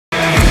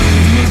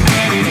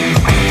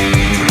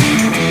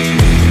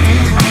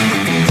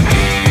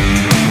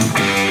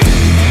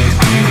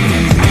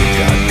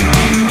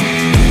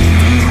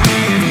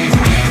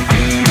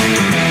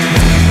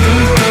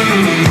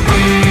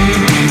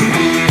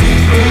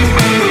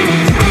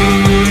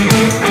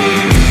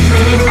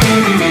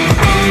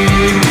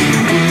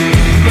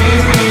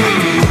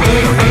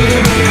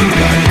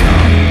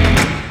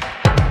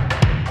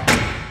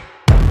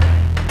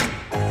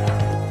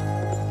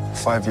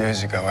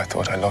years ago, I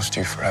thought I lost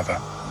you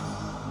forever.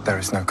 There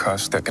is no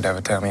curse that could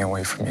ever tear me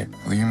away from you.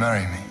 Will you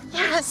marry me?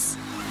 Yes.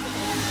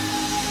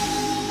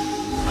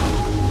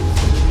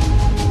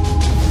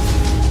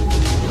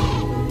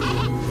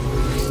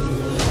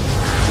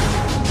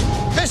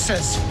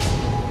 Mistress,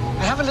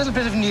 I have a little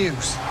bit of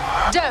news.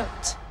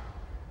 Don't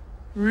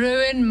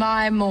ruin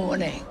my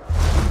morning.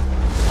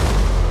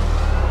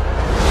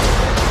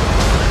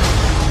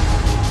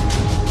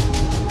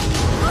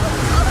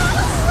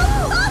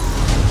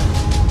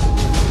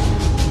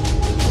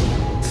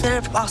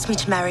 Philip asked me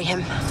to marry him.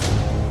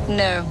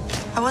 No.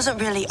 I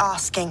wasn't really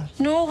asking.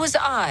 Nor was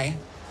I.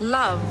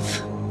 Love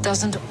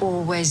doesn't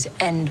always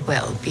end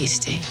well,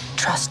 Beastie.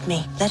 Trust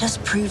me, let us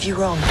prove you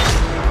wrong.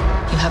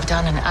 You have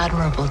done an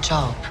admirable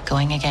job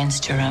going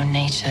against your own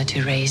nature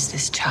to raise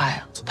this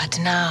child. But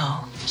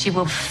now, she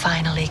will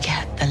finally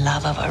get the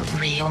love of a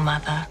real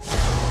mother.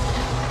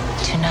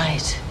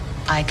 Tonight,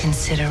 I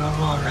consider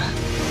Aurora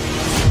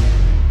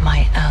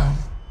my own.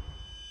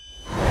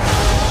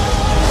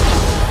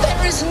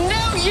 There is no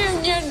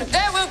union.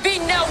 There will be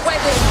no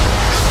wedding.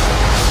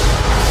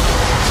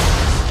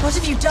 What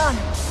have you done?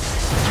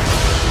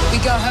 We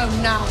go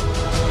home now.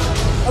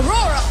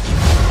 Aurora!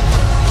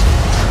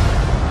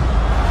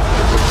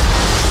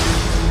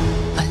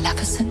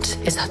 Maleficent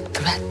is a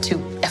threat to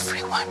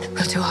everyone.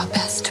 We'll do our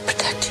best to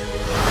protect you.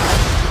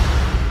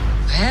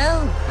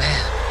 Well,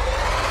 well.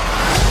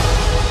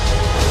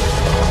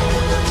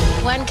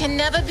 One can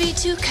never be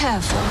too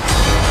careful.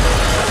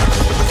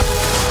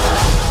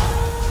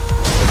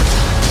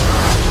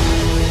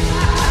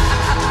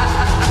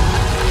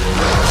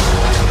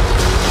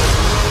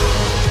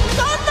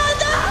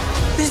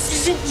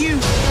 This isn't you.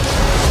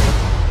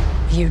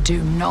 You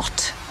do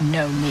not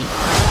know me.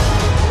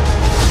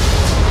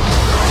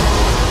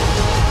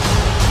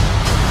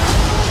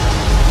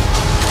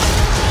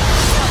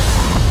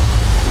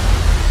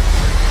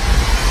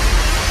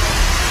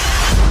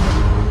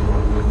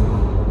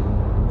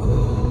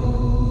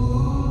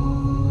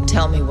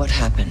 Tell me what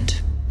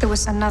happened. There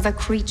was another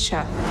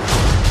creature.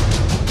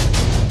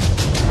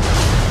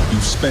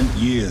 You've spent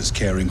years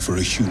caring for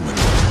a human.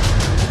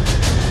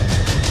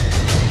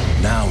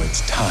 Now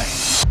it's time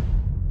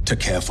to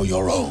care for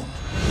your own.